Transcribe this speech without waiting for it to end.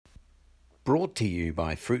Brought to you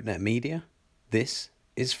by FruitNet Media, this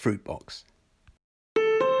is Fruitbox.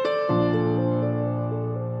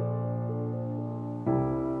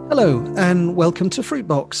 Hello, and welcome to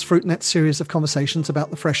Fruitbox, FruitNet's series of conversations about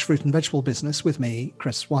the fresh fruit and vegetable business with me,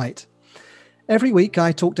 Chris White. Every week,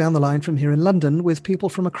 I talk down the line from here in London with people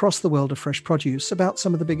from across the world of fresh produce about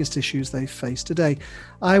some of the biggest issues they face today.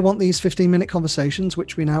 I want these 15-minute conversations,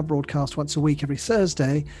 which we now broadcast once a week every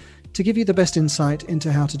Thursday, to give you the best insight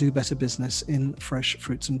into how to do better business in fresh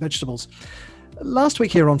fruits and vegetables. Last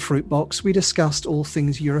week here on Fruitbox, we discussed all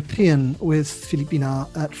things European with Philippe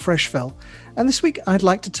Binard at Freshfel. And this week, I'd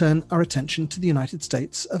like to turn our attention to the United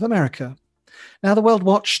States of America. Now, the world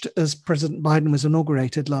watched as President Biden was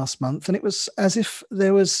inaugurated last month, and it was as if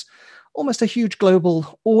there was almost a huge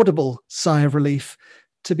global audible sigh of relief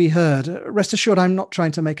to be heard. Rest assured, I'm not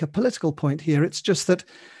trying to make a political point here. It's just that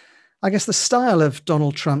I guess the style of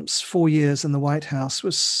Donald Trump's 4 years in the White House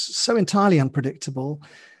was so entirely unpredictable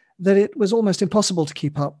that it was almost impossible to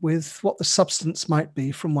keep up with what the substance might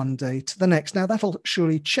be from one day to the next. Now, that'll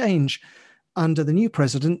surely change under the new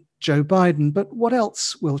president, Joe Biden. But what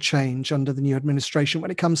else will change under the new administration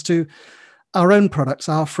when it comes to our own products,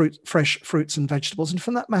 our fresh fruits and vegetables? And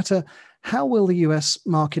for that matter, how will the US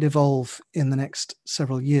market evolve in the next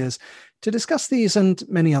several years? To discuss these and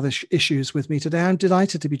many other issues with me today, I'm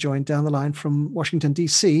delighted to be joined down the line from Washington,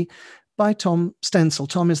 D.C. by Tom Stenzel.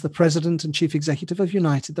 Tom is the president and chief executive of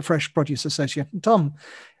United, the Fresh Produce Association. Tom,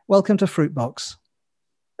 welcome to Fruitbox.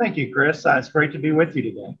 Thank you, Chris. It's great to be with you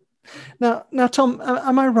today. Now, Tom,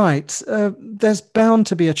 am I right? There's bound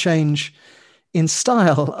to be a change in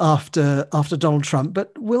style after Donald Trump,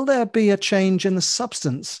 but will there be a change in the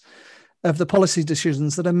substance of the policy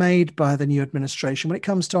decisions that are made by the new administration when it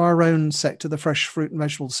comes to our own sector, the fresh fruit and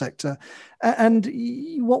vegetable sector? And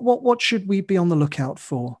what should we be on the lookout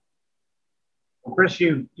for? Well, Chris,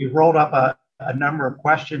 you've rolled up a number of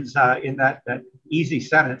questions in that easy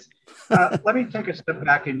sentence. Let me take a step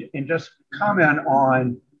back and just comment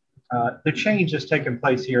on the change that's taken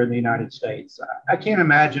place here in the United States. I can't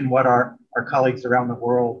imagine what our colleagues around the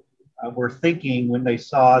world were thinking when they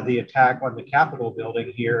saw the attack on the Capitol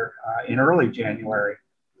building here in early January.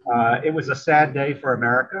 It was a sad day for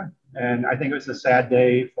America, and I think it was a sad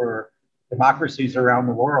day for democracies around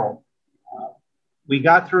the world. We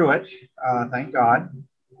got through it, thank God.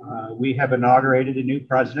 We have inaugurated a new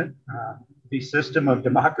president. The system of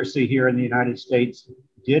democracy here in the United States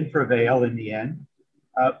did prevail in the end.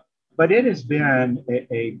 But it has been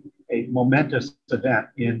a momentous event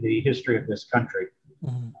in the history of this country.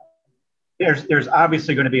 Mm-hmm. There's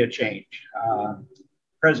obviously going to be a change.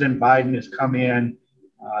 President Biden has come in.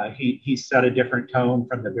 He set a different tone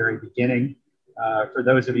from the very beginning. For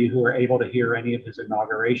those of you who are able to hear any of his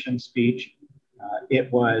inauguration speech,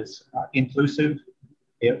 it was inclusive.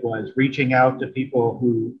 It was reaching out to people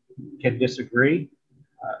who can disagree.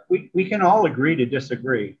 We can all agree to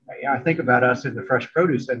disagree. I think about us in the fresh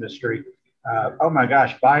produce industry. Oh my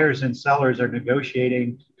gosh, buyers and sellers are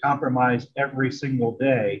negotiating compromise every single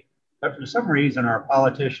day. But for some reason, our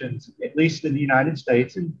politicians, at least in the United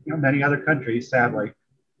States and many other countries, sadly,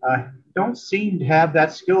 don't seem to have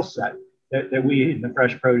that skill set that we in the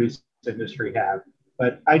fresh produce industry have.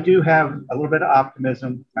 But I do have a little bit of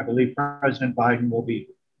optimism. I believe President Biden will be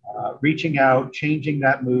reaching out, changing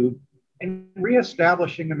that mood, and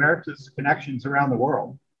reestablishing America's connections around the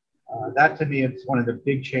world. That, to me, is one of the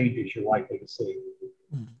big changes you're likely to see.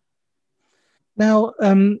 Now,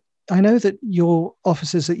 I know that your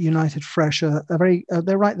offices at United Fresh are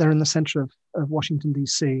they're right there in the center of Washington,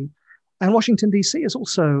 D.C. And Washington, D.C. is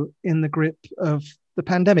also in the grip of the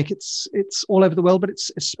pandemic. It's all over the world, but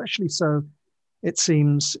it's especially so, it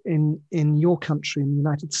seems, in your country, in the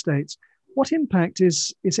United States. What impact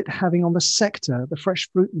is it having on the sector, the fresh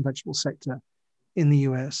fruit and vegetable sector in the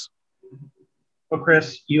US? Well,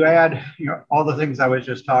 Chris, you add all the things I was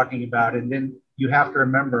just talking about, and then you have to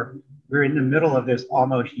remember we're in the middle of this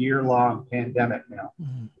almost year-long pandemic now.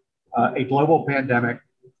 Mm-hmm. A global pandemic.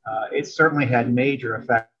 It certainly had major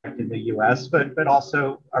effect in the US, but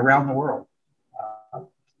also around the world.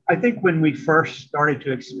 I think when we first started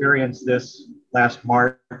to experience this last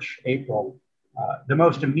March, April, the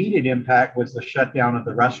most immediate impact was the shutdown of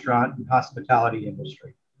the restaurant and hospitality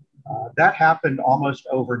industry. That happened almost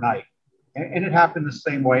overnight, and it happened the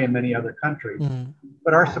same way in many other countries. Mm.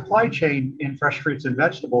 But our supply chain in fresh fruits and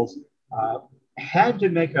vegetables had to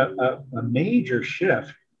make a major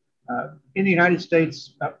shift. In the United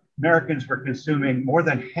States, Americans were consuming more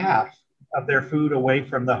than half of their food away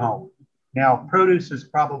from the home. Now, produce is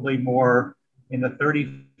probably more in the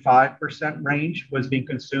 35% range was being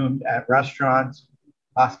consumed at restaurants,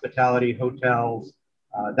 hospitality, hotels,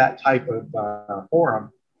 that type of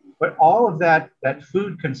forum. But all of that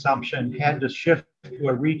food consumption had to shift to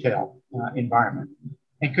a retail environment.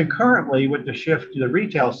 And concurrently with the shift to the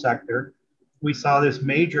retail sector, we saw this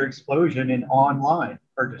major explosion in online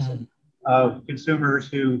purchasing of consumers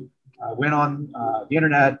who went on the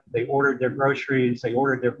internet, they ordered their groceries, they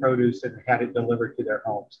ordered their produce, and had it delivered to their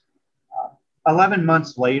homes. 11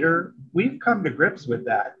 months later, we've come to grips with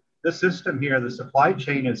that. The system here, the supply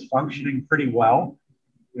chain is functioning pretty well.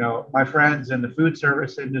 You know, my friends in the food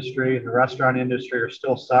service industry and the restaurant industry are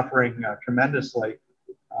still suffering tremendously.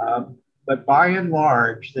 But by and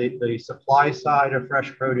large, the supply side of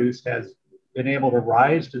fresh produce has been able to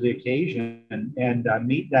rise to the occasion and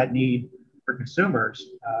meet that need for consumers,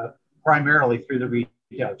 primarily through the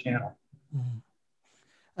retail channel.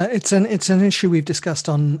 It's an issue we've discussed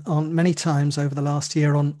on many times over the last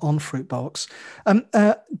year on Fruitbox.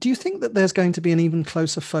 Do you think that there's going to be an even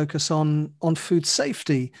closer focus on food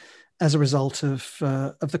safety as a result of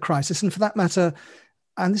the crisis? And for that matter,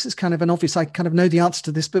 and this is kind of an obvious, I kind of know the answer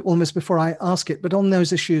to this, but almost before I ask it, but on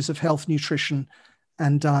those issues of health, nutrition,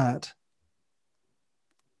 and diet.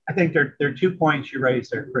 I think there are 2 points you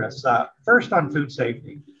raised there, Chris. First, on food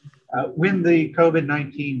safety. When the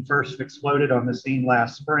COVID-19 first exploded on the scene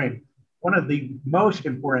last spring, one of the most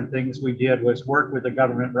important things we did was work with the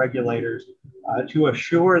government regulators to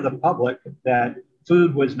assure the public that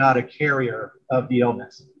food was not a carrier of the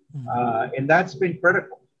illness. And that's been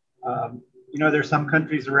critical. You know, there's some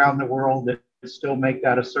countries around the world that still make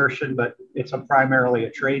that assertion, but it's primarily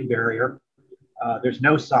a trade barrier. There's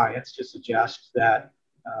no science to suggest that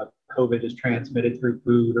COVID is transmitted through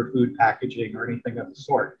food or food packaging or anything of the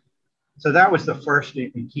sort. So that was the first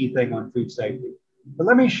and key thing on food safety. But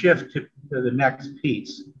let me shift to the next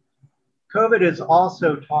piece. COVID has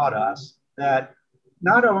also taught us that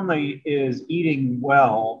not only is eating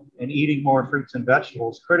well and eating more fruits and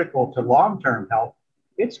vegetables critical to long-term health,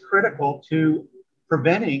 it's critical to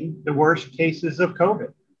preventing the worst cases of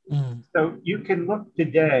COVID. So you can look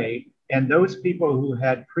today, and those people who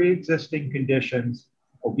had pre-existing conditions,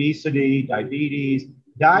 obesity, diabetes,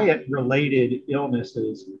 diet-related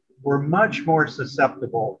illnesses, were much more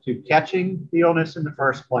susceptible to catching the illness in the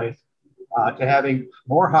first place, to having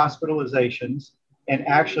more hospitalizations, and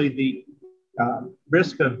actually the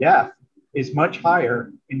risk of death is much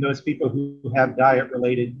higher in those people who have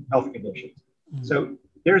diet-related health conditions. So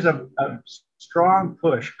there's a strong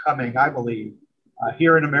push coming, I believe,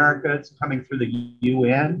 here in America. It's coming through the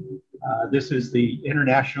UN. This is the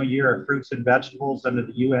International Year of Fruits and Vegetables under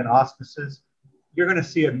the UN auspices. You're going to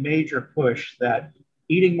see a major push that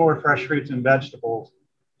eating more fresh fruits and vegetables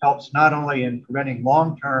helps not only in preventing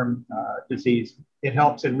long-term disease, it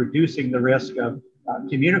helps in reducing the risk of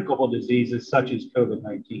communicable diseases such as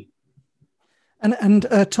COVID-19. And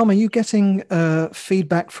Tom, are you getting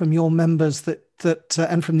feedback from your members that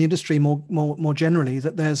and from the industry more generally,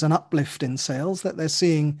 that there's an uplift in sales, that they're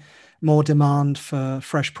seeing more demand for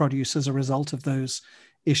fresh produce as a result of those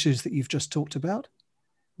issues that you've just talked about?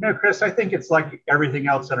 No, Chris, I think it's like everything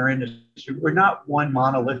else in our industry. We're not one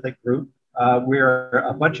monolithic group. We're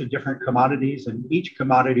a bunch of different commodities, and each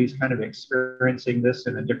commodity is kind of experiencing this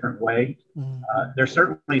in a different way. There's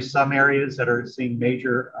certainly some areas that are seeing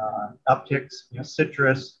major upticks,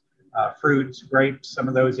 citrus, fruits, grapes, some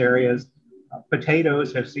of those areas.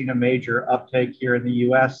 Potatoes have seen a major uptake here in the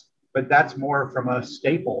U.S., but that's more from a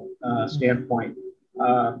staple standpoint.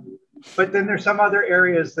 But then there's some other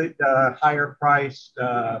areas that higher priced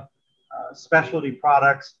specialty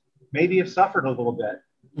products maybe have suffered a little bit.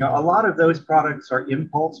 A lot of those products are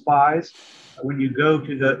impulse buys. When you go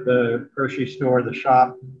to the grocery store, the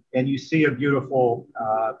shop, and you see a beautiful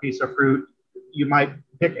piece of fruit, you might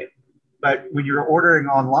pick it. But when you're ordering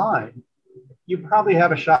online, you probably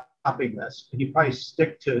have a shopping list, and you probably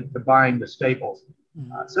stick to buying the staples.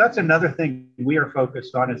 So that's another thing we are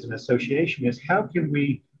focused on as an association, is how can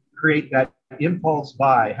we create that impulse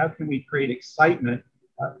buy? How can we create excitement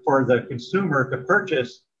for the consumer to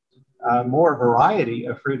purchase more variety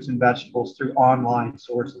of fruits and vegetables through online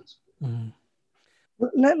sources?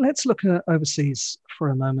 Let's look at overseas for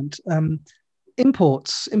a moment.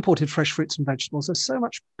 Imported fresh fruits and vegetables are so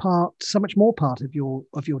much more part of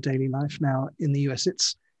your daily life now in the US.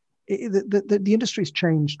 The industry's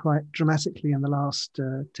changed quite dramatically in the last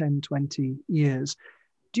 10, 20 years.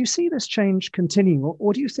 Do you see this change continuing,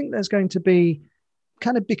 or do you think there's going to be,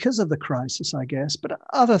 kind of because of the crisis, I guess, but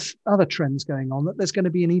other trends going on, that there's going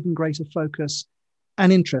to be an even greater focus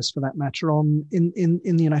and interest, for that matter, in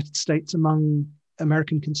the United States among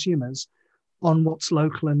American consumers on what's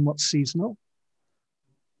local and what's seasonal?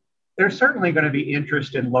 There's certainly going to be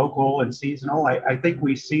interest in local and seasonal. I think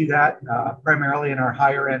we see that primarily in our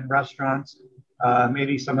higher end restaurants,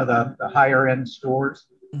 maybe some of the higher end stores.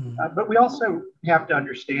 But we also have to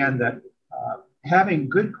understand that having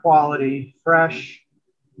good quality, fresh,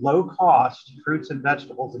 low cost fruits and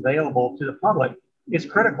vegetables available to the public is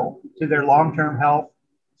critical to their long-term health.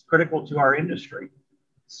 It's critical to our industry.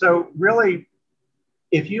 So really,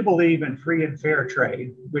 if you believe in free and fair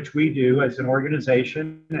trade, which we do as an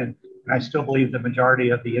organization, and I still believe the majority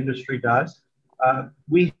of the industry does,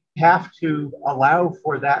 we have to allow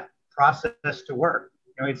for that process to work.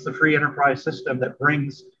 It's the free enterprise system that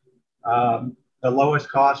brings the lowest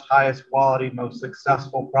cost, highest quality, most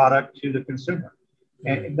successful product to the consumer.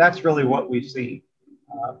 And that's really what we've seen.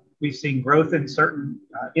 We've seen growth in certain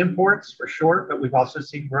imports for sure, but we've also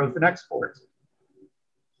seen growth in exports.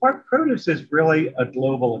 Produce is really a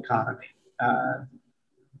global economy.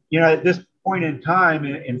 At this point in time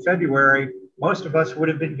in February, most of us would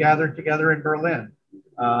have been gathered together in Berlin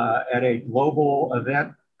at a global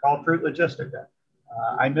event called Fruit Logistica.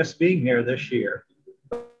 I miss being there this year,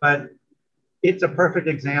 but it's a perfect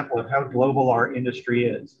example of how global our industry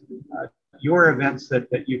is. Your events that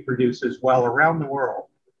you produce as well around the world.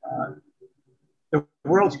 The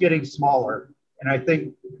world's getting smaller, and I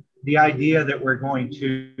think the idea that we're going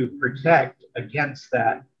to protect against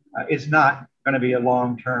that is not going to be a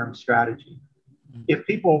long-term strategy. If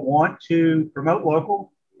people want to promote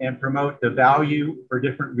local and promote the value for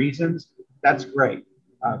different reasons, that's great.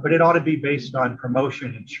 But it ought to be based on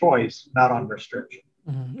promotion and choice, not on restriction.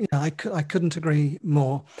 Yeah, I couldn't agree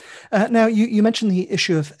more. Now, you mentioned the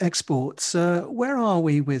issue of exports. Where are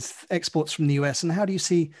we with exports from the US, and how do you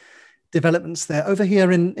see developments there? Over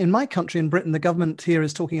here in my country, in Britain, the government here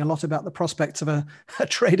is talking a lot about the prospects of a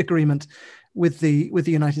trade agreement with the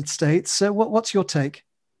United States. So what's your take?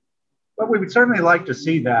 Well, we would certainly like to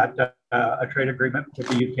see that, a trade agreement with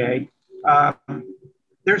the UK.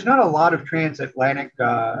 There's not a lot of transatlantic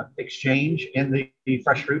exchange in the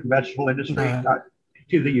fresh fruit and vegetable industry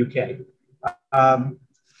to the UK.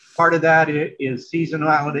 Part of that is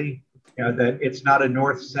seasonality, that it's not a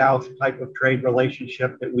north-south type of trade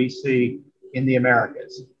relationship that we see in the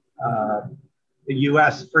Americas. The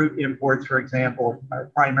US fruit imports, for example,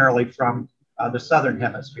 are primarily from the Southern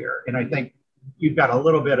Hemisphere. And I think you've got a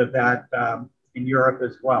little bit of that in Europe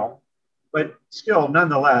as well. But still,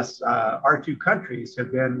 nonetheless, our two countries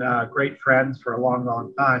have been great friends for a long,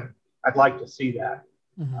 long time. I'd like to see that.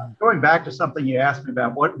 Going back to something you asked me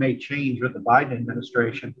about, what may change with the Biden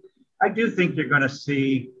administration, I do think you're going to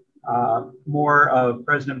see more of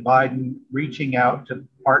President Biden reaching out to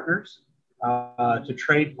partners, to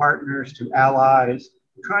trade partners, to allies,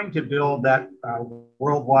 trying to build that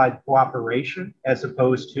worldwide cooperation as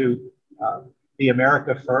opposed to the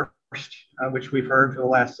America First, which we've heard for the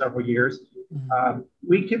last several years.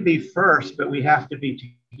 We can be first, but we have to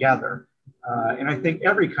be together. And I think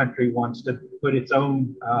every country wants to put its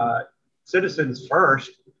own citizens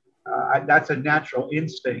first. That's a natural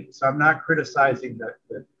instinct. So I'm not criticizing the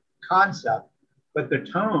concept, but the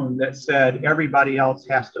tone that said everybody else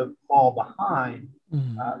has to fall behind,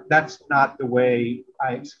 that's not the way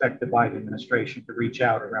I expect the Biden administration to reach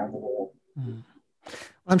out around the world.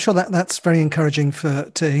 I'm sure that's very encouraging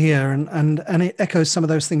to hear, and it echoes some of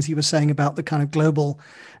those things you were saying about the kind of global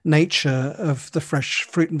nature of the fresh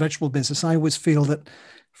fruit and vegetable business. I always feel that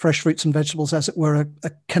fresh fruits and vegetables, as it were, are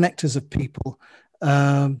connectors of people,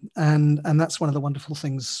 and that's one of the wonderful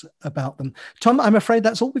things about them. Tom, I'm afraid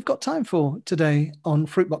that's all we've got time for today on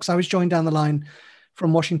Fruitbox. I was joined down the line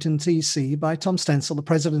from Washington, D.C. by Tom Stenzel, the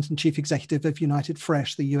President and Chief Executive of United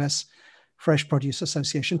Fresh, the U.S. Fresh Produce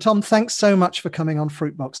Association. Tom, thanks so much for coming on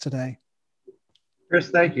Fruitbox today. Chris,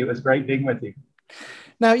 thank you. It was great being with you.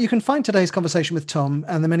 Now, you can find today's conversation with Tom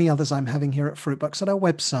and the many others I'm having here at Fruitbox at our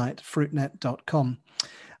website, fruitnet.com.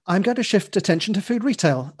 I'm going to shift attention to food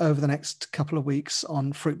retail over the next couple of weeks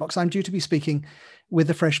on Fruitbox. I'm due to be speaking with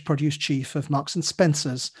the Fresh Produce Chief of Marks and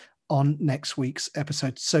Spencer's on next week's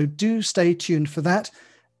episode. So do stay tuned for that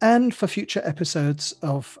and for future episodes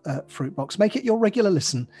of Fruitbox. Make it your regular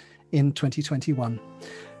listen in 2021.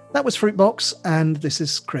 That was Fruitbox, and this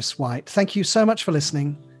is Chris White. Thank you so much for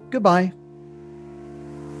listening. Goodbye.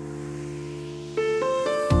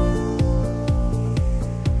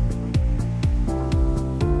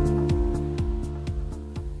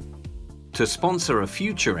 To sponsor a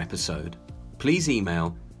future episode, please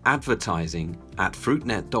email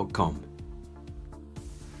advertising@fruitnet.com.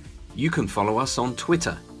 You can follow us on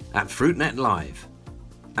Twitter @FruitNetLive.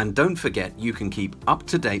 And don't forget, you can keep up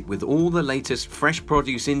to date with all the latest fresh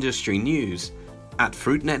produce industry news at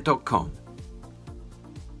fruitnet.com.